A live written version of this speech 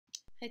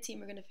Hi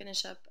team, we're going to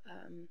finish up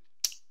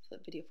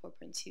flip video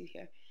 4.2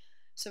 here.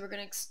 So we're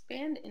going to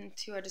expand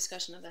into our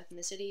discussion of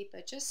ethnicity,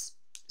 but just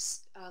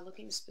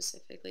looking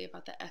specifically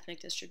about the ethnic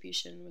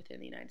distribution within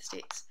the United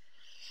States.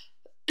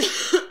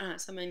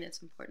 Something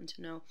that's important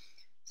to know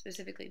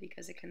specifically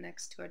because it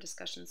connects to our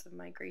discussions of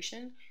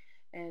migration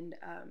and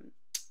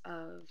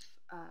of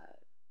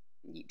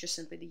just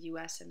simply the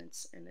U.S. and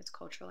its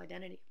cultural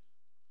identity.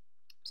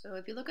 So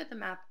if you look at the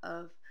map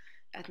of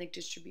ethnic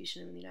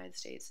distribution in the United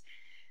States,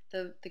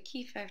 the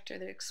key factor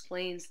that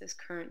explains this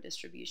current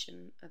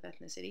distribution of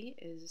ethnicity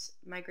is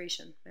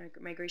migration.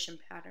 Migration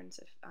patterns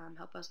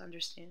help us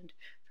understand,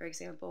 for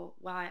example,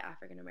 why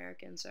African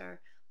Americans are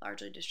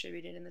largely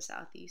distributed in the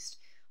Southeast,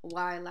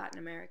 why Latin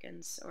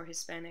Americans, or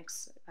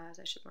Hispanics, as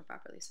I should more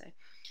properly say,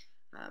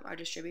 are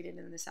distributed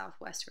in the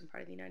southwestern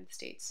part of the United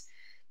States,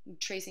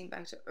 tracing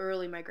back to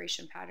early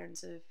migration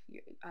patterns of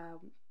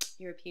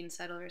European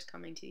settlers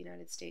coming to the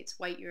United States,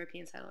 white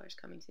European settlers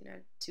coming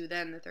to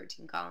then the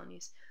 13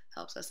 colonies,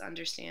 helps us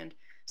understand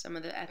some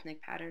of the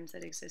ethnic patterns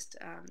that exist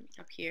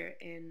up here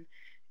in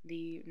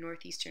the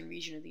northeastern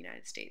region of the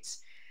United States.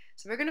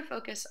 So we're going to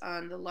focus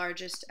on the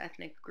largest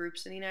ethnic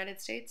groups in the United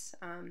States,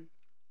 and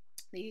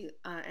we're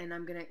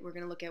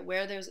going to look at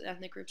where those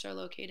ethnic groups are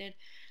located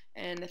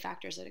and the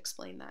factors that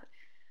explain that.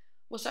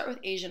 We'll start with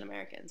Asian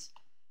Americans.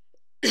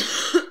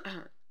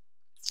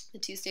 The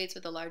two states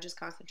with the largest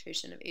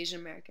concentration of Asian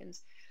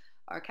Americans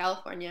are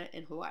California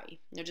and Hawaii.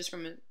 Now, just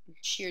from a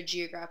sheer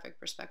geographic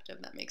perspective,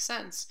 that makes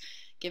sense,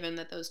 given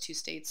that those two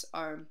states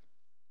are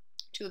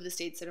two of the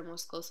states that are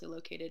most closely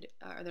located,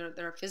 that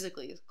are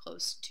physically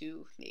close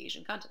to the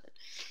Asian continent.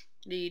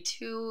 The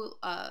two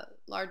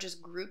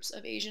largest groups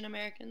of Asian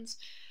Americans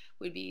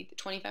would be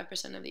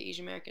 25% of the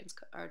Asian Americans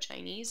are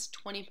Chinese,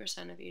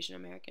 20% of Asian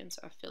Americans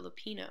are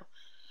Filipino.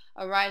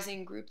 A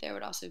rising group there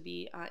would also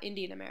be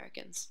Indian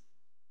Americans.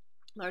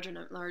 Large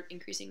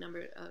increasing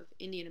number of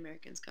Indian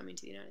Americans coming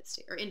to the United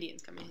States, or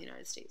Indians coming to the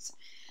United States.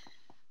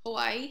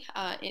 Hawaii,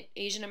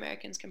 Asian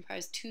Americans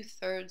comprise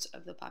 2/3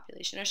 of the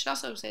population. I should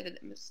also say that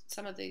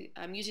some of the,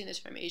 I'm using this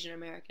term Asian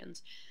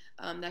Americans,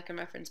 that can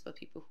reference both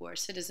people who are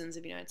citizens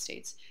of the United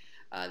States.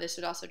 This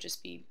would also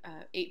just be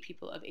 8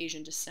 people of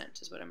Asian descent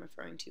is what I'm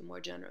referring to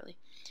more generally.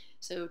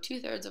 So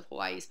 2/3 of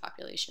Hawaii's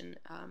population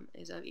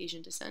is of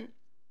Asian descent,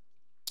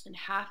 and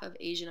half of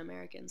Asian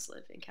Americans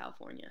live in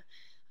California.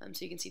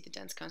 So you can see the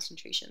dense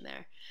concentration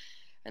there.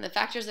 And the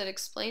factors that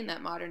explain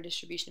that modern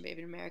distribution of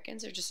Asian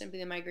Americans are just simply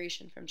the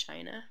migration from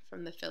China,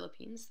 from the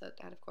Philippines, that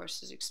of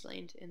course is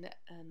explained in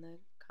the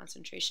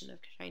concentration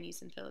of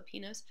Chinese and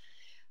Filipinos,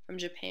 from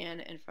Japan,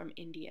 and from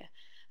India.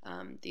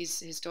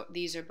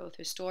 These are both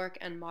historic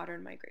and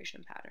modern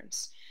migration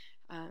patterns,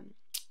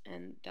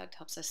 and that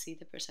helps us see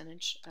the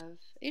percentage of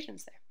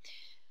Asians there.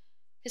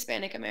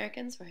 Hispanic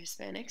Americans, or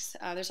Hispanics.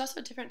 There's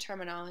also different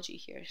terminology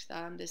here.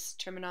 This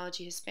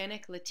terminology,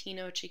 Hispanic,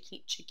 Latino,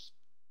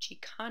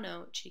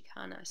 Chicana,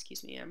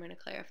 excuse me, I'm going to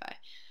clarify.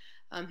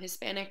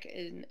 Hispanic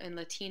and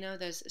Latino,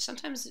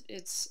 sometimes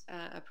it's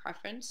a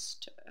preference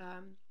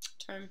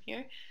term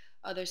here.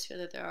 Others feel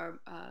that there are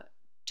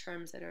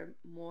terms that are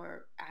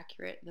more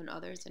accurate than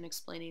others in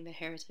explaining the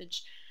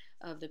heritage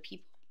of the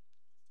people.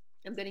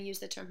 I'm going to use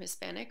the term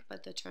Hispanic,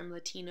 but the term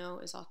Latino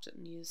is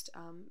often used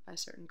by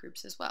certain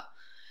groups as well.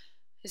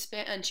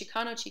 And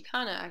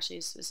Chicana actually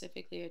is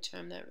specifically a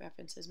term that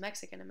references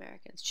Mexican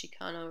Americans.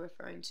 Chicano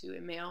referring to a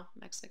male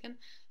Mexican,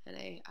 and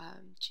a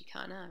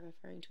Chicana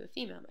referring to a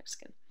female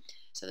Mexican.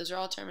 So those are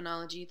all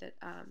terminology that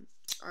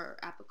are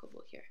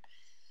applicable here.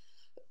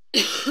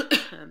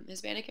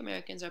 Hispanic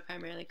Americans are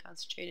primarily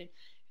concentrated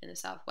in the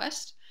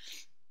Southwest,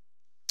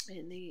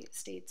 in the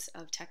states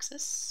of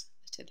Texas,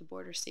 to the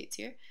border states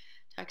here,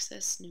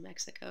 Texas, New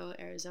Mexico,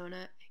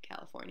 Arizona, and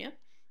California.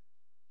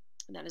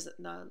 And that is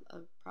a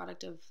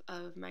product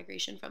of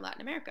migration from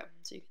Latin America.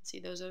 So you can see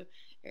those are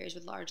areas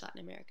with large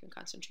Latin American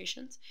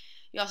concentrations.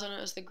 You also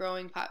notice the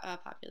growing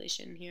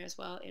population here as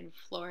well in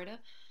Florida.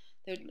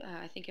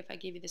 I think if I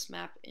gave you this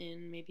map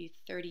in maybe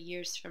 30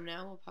 years from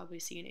now, we'll probably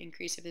see an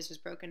increase. If this was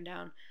broken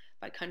down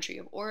by country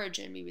of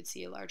origin, we would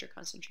see a larger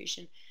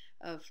concentration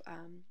of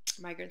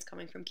migrants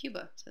coming from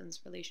Cuba,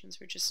 since relations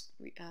were just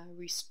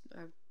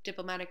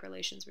diplomatic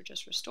relations were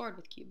just restored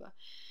with Cuba.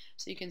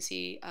 So you can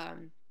see.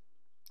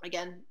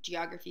 Again,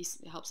 geography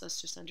helps us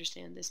just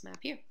understand this map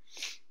here.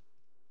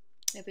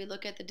 If we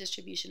look at the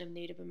distribution of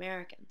Native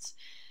Americans,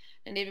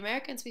 and Native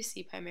Americans we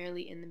see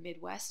primarily in the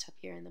Midwest, up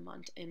here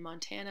in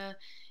Montana,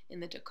 in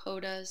the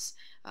Dakotas.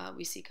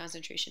 We see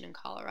concentration in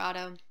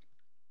Colorado.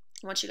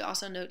 I want you to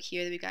also note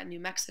here that we've got New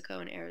Mexico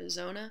and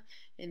Arizona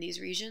in these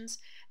regions,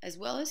 as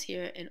well as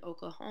here in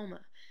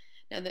Oklahoma.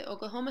 Now, the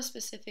Oklahoma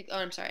specific,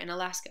 and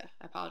Alaska.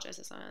 I apologize,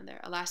 that's not on there.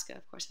 Alaska,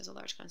 of course, has a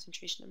large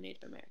concentration of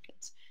Native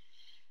Americans.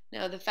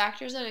 Now, the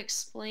factors that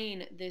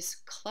explain this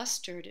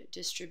clustered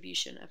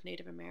distribution of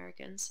Native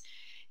Americans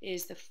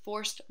is the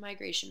forced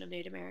migration of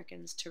Native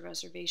Americans to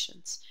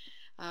reservations.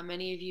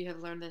 Many of you have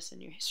learned this in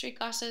your history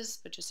classes,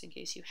 but just in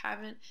case you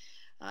haven't,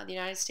 The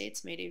United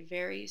States made a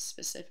very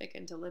specific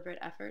and deliberate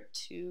effort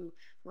to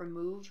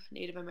remove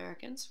Native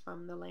Americans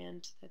from the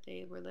land that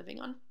they were living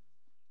on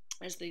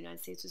as the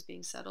United States was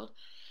being settled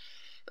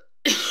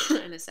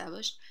and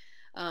established.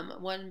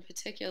 One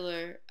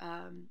particular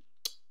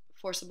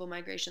forcible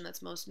migration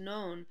that's most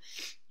known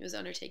was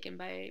undertaken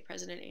by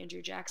President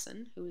Andrew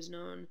Jackson, who was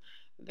known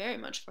very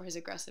much for his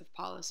aggressive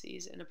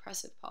policies and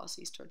oppressive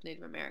policies towards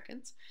Native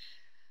Americans.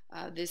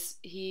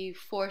 He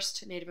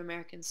forced Native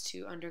Americans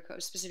to undergo,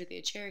 specifically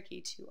the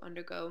Cherokee, to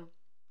undergo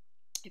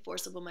a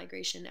forcible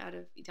migration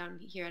down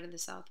here out of the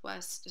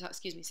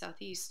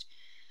southeast,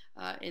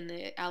 in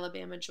the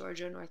Alabama,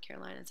 Georgia, North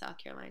Carolina, and South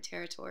Carolina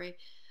territory,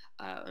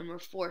 and were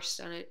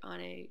forced on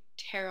a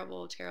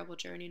terrible, terrible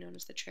journey known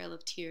as the Trail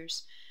of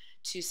Tears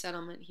to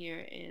settlement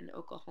here in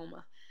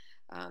Oklahoma.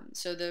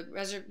 So the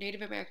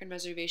Native American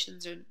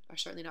reservations are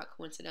certainly not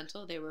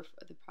coincidental. They were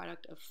the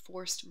product of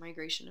forced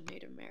migration of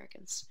Native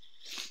Americans.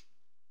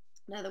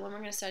 Now, the one we're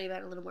going to study about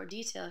in a little more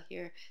detail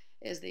here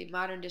is the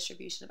modern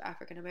distribution of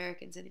African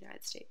Americans in the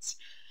United States.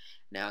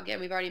 Now, again,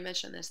 we've already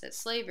mentioned this, that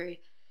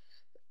slavery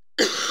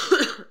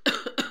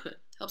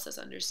helps us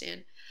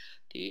understand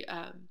the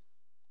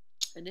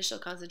initial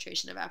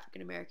concentration of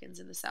African Americans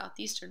in the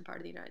southeastern part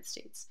of the United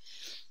States,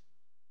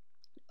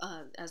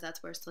 as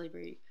that's where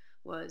slavery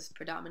was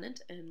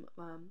predominant and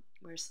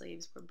where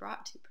slaves were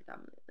brought to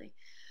predominantly.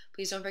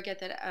 Please don't forget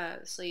that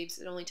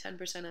only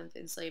 10% of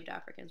enslaved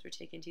Africans were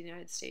taken to the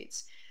United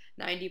States.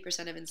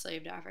 90% of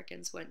enslaved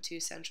Africans went to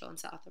Central and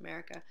South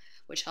America,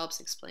 which helps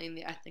explain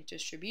the ethnic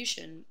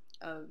distribution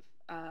of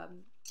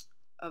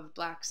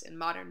blacks in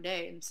modern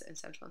day in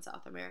Central and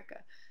South America.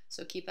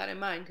 So keep that in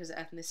mind, because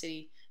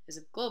ethnicity is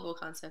a global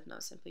concept,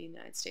 not simply in the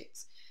United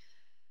States.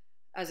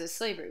 As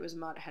slavery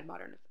had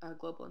modern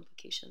global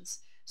implications.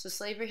 So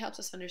slavery helps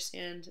us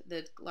understand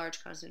the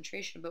large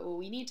concentration, but what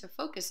we need to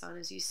focus on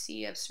is, you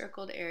see I've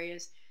circled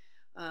areas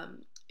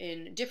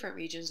in different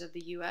regions of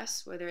the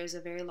U.S. where there is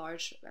a very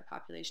large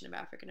population of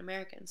African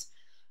Americans,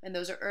 and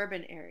those are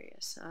urban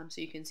areas. So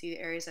you can see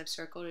the areas I've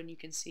circled, and you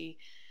can see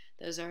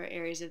those are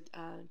areas of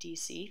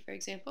D.C., for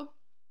example.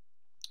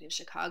 We have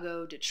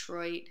Chicago,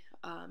 Detroit,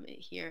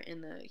 here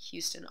in the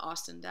Houston,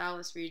 Austin,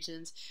 Dallas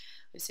regions.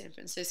 With San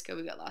Francisco,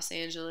 we got Los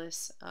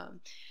Angeles.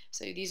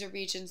 So these are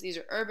regions, these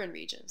are urban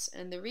regions.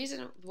 And the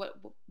reason,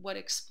 what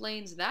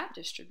explains that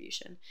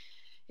distribution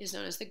is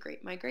known as the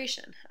Great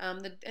Migration.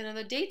 And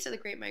the dates of the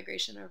Great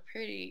Migration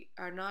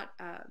are not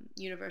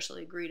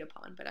universally agreed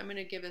upon, but I'm going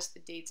to give us the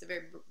dates, a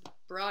very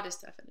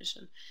broadest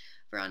definition,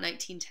 for around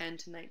 1910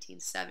 to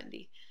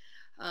 1970.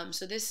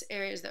 So this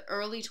area is the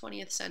early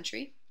 20th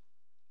century,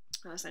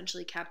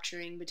 essentially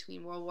capturing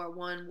between World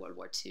War I, World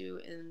War II,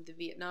 and the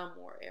Vietnam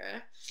War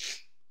era.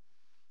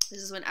 This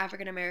is when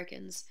African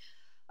Americans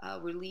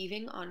were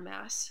leaving en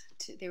masse.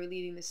 They were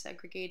leaving the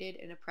segregated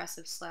and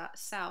oppressive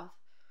South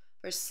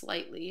for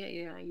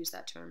slightly, I use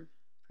that term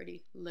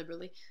pretty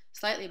liberally,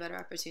 slightly better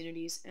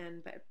opportunities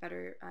and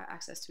better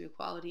access to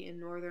equality in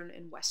northern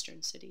and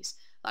western cities.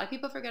 A lot of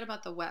people forget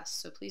about the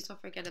West, so please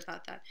don't forget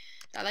about that.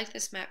 I like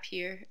this map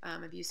here.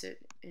 I've used it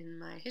in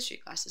my history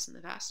classes in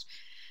the past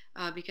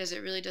because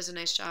it really does a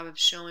nice job of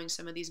showing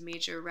some of these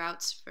major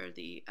routes for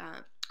the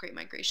Great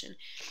Migration.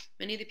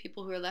 Many of the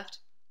people who are left,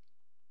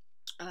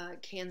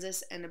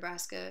 Kansas and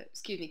Nebraska,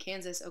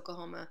 Kansas,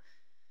 Oklahoma,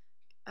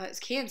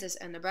 Kansas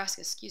and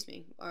Nebraska,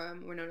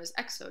 were known as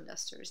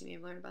exodusters. You may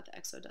have learned about the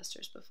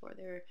exodusters before.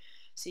 They were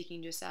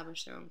seeking to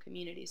establish their own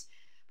communities.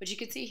 But you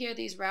can see here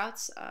these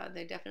routes,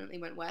 they definitely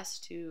went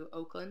west to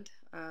Oakland,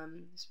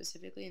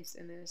 specifically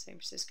in the San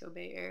Francisco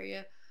Bay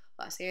Area,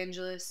 Los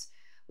Angeles.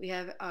 We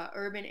have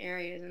urban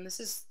areas, and this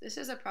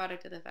is a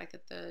product of the fact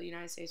that the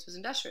United States was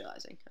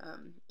industrializing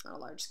on a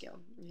large scale.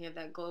 We have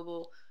that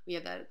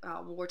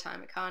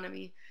wartime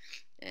economy,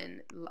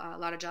 and a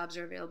lot of jobs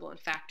are available in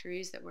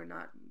factories that were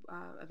not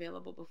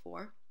available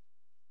before.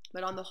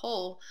 But on the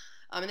whole,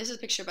 and this is a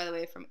picture, by the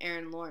way, from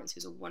Aaron Lawrence,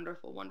 who's a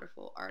wonderful,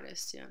 wonderful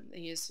artist.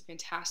 He has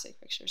fantastic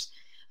pictures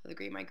of the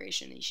Great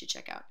Migration that you should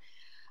check out.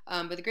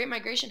 But the Great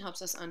Migration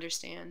helps us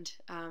understand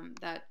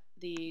that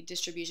the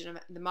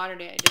modern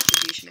day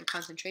distribution and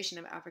concentration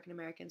of African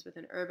Americans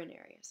within urban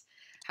areas.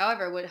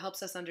 However, what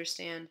helps us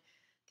understand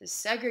the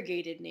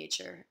segregated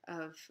nature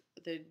of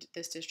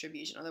this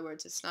distribution. In other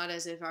words, it's not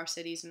as if our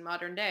cities in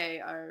modern day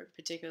are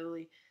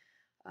particularly,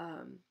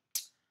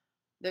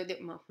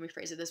 let me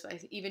phrase it this way,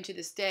 even to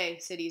this day,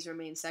 cities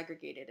remain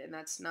segregated, and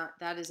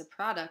that is a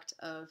product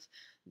of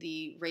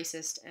the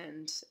racist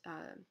and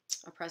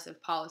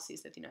oppressive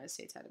policies that the United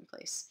States had in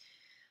place.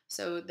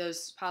 So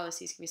those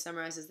policies can be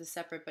summarized as the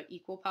separate but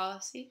equal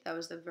policy. That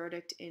was the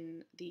verdict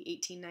in the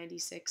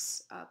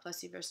 1896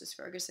 Plessy versus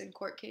Ferguson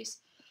court case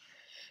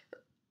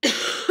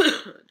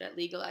that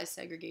legalized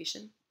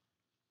segregation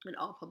in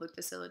all public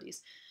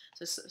facilities.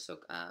 So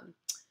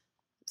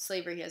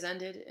slavery has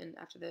ended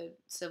after the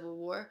Civil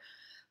War,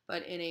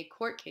 but in a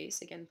court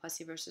case, again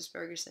Plessy versus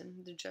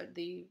Ferguson,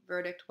 the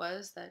verdict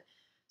was that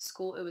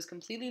it was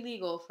completely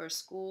legal for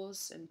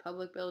schools and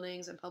public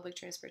buildings and public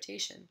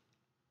transportation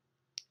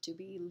to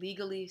be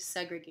legally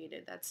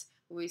segregated. That's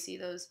where we see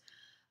those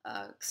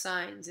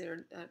signs that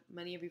are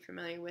many of you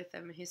familiar with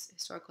them,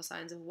 historical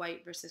signs of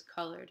white versus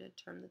colored, a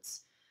term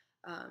that's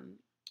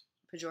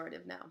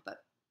pejorative now.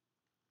 But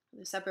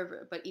the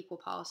separate but equal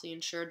policy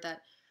ensured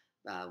that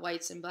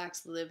whites and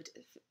blacks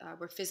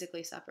were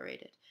physically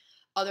separated.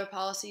 Other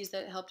policies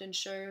that helped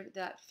ensure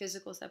that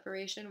physical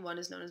separation, one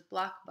is known as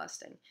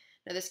blockbusting.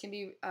 Now, this can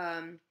be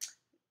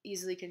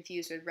easily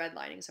confused with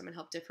redlining, so I'm going to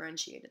help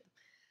differentiate it.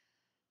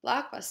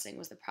 Blockbusting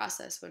was the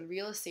process when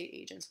real estate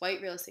agents,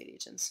 white real estate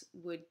agents,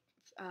 would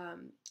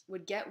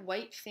get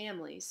white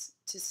families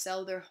to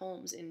sell their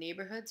homes in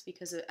neighborhoods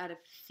because out of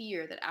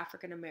fear that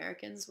African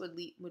Americans would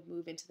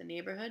move into the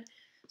neighborhood.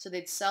 So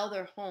they'd sell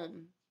their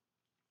home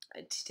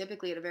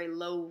typically at a very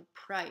low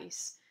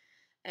price,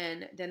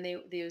 and then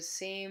those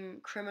same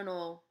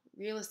criminal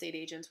real estate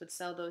agents would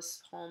sell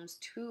those homes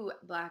to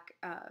black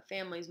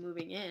families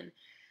moving in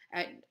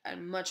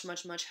at much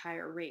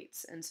higher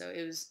rates. And so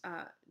it was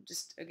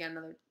just, again,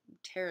 another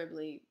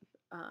terribly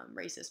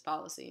racist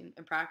policy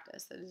and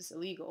practice that is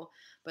illegal,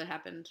 but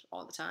happened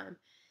all the time.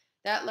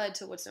 That led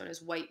to what's known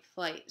as white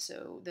flight.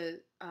 So the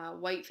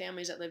white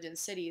families that lived in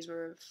cities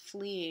were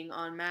fleeing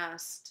en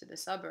masse to the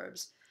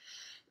suburbs,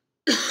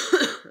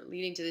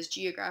 leading to this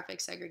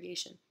geographic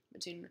segregation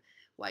between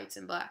whites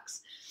and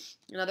blacks.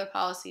 Another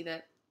policy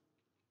that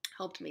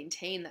helped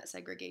maintain that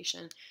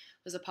segregation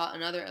was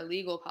another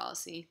illegal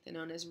policy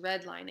known as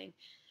redlining.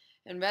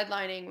 And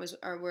redlining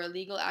were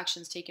illegal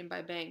actions taken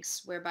by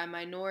banks whereby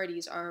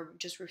minorities are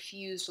just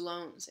refused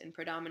loans in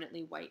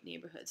predominantly white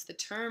neighborhoods. The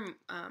term,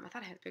 I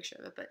thought I had a picture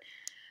of it, but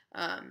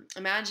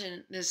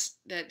imagine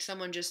that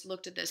someone just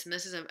looked at this, and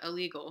this is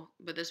illegal,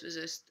 but this was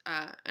just,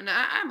 and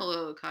I'm a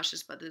little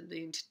cautious about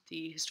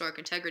the historic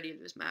integrity of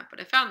this map, but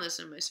I found this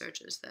in my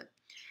searches that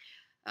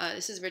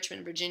this is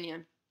Richmond, Virginia.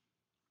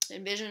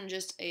 Envision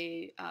just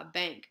a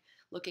bank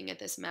looking at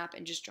this map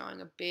and just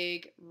drawing a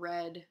big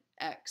red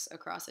X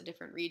across a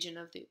different region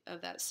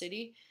of that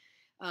city,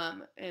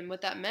 and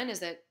what that meant is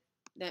that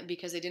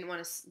because they didn't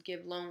want to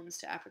give loans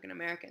to African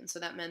Americans, so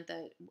that meant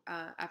that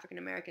African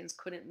Americans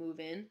couldn't move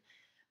in.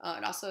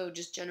 It also,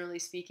 just generally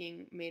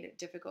speaking, made it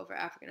difficult for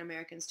African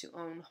Americans to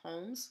own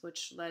homes,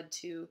 which led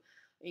to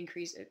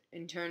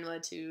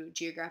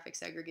geographic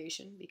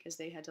segregation because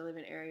they had to live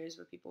in areas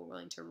where people were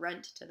willing to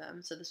rent to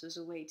them. So this was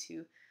a way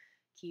to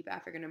keep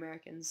African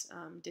Americans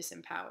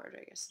disempowered,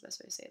 I guess is the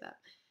best way to say that.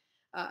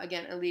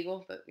 Again,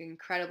 illegal, but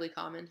incredibly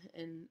common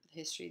in the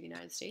history of the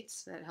United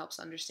States. That helps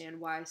understand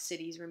why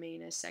cities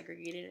remain as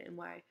segregated and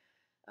why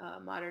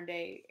modern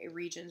day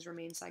regions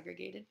remain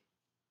segregated.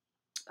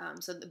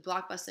 So the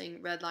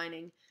blockbusting,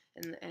 redlining,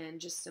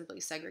 and just simply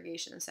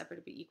segregation and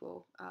separate but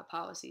equal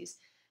policies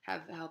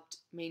have helped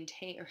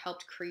maintain or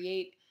helped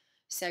create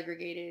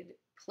segregated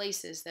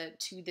places that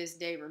to this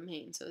day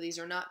remain. So these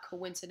are not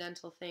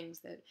coincidental things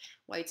that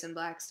whites and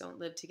blacks don't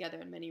live together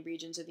in many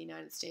regions of the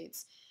United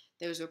States.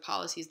 Those were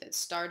policies that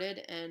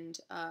started, and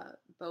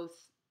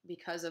both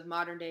because of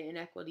modern day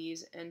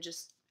inequities and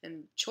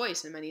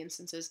choice in many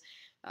instances,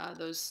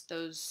 those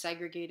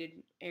segregated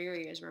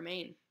areas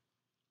remain.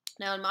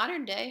 Now, in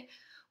modern day,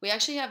 we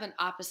actually have an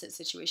opposite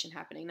situation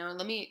happening. Now,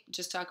 let me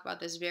just talk about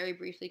this very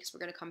briefly because we're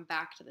going to come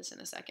back to this in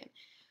a second.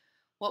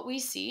 What we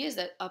see is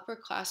that upper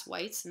class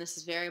whites, and this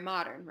is very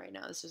modern right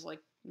now, this is like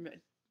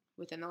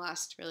within the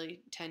last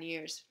really 10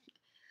 years,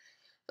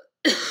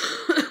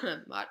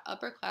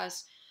 upper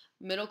class,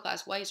 middle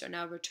class whites are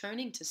now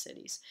returning to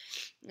cities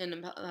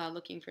and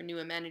looking for new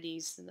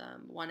amenities,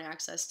 want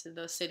access to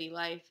the city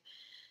life.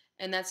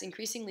 And that's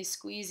increasingly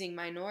squeezing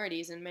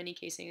minorities, in many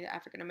cases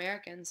African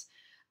Americans,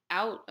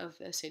 out of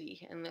the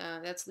city, and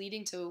that's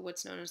leading to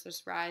what's known as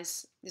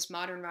this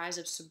modern rise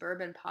of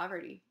suburban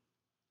poverty,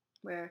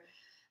 where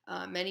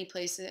many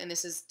places, and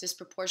this is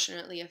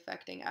disproportionately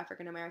affecting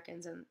African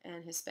Americans and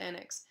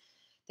Hispanics,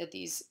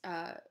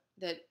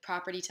 that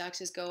property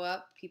taxes go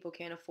up, people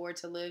can't afford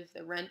to live,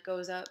 the rent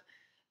goes up,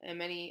 and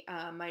many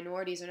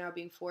minorities are now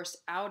being forced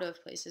out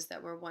of places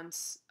that were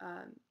once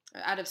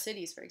out of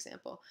cities, for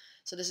example.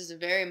 So this is a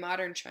very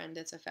modern trend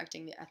that's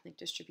affecting the ethnic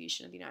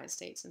distribution of the United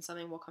States, and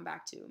something we'll come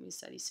back to when we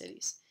study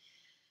cities.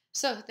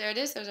 So there it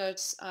is.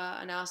 There's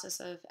our analysis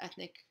of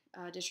ethnic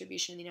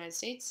distribution in the United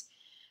States.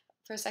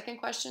 For a second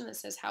question that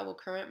says, how will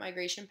current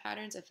migration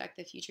patterns affect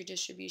the future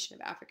distribution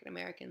of African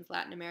Americans,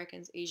 Latin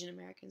Americans, Asian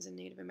Americans, and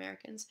Native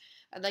Americans?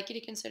 I'd like you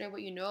to consider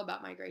what you know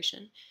about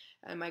migration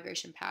and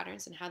migration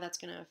patterns and how that's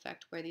going to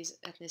affect where these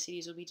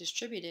ethnicities will be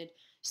distributed,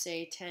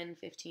 say 10,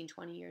 15,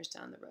 20 years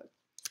down the road.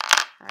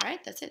 All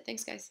right, that's it.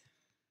 Thanks, guys.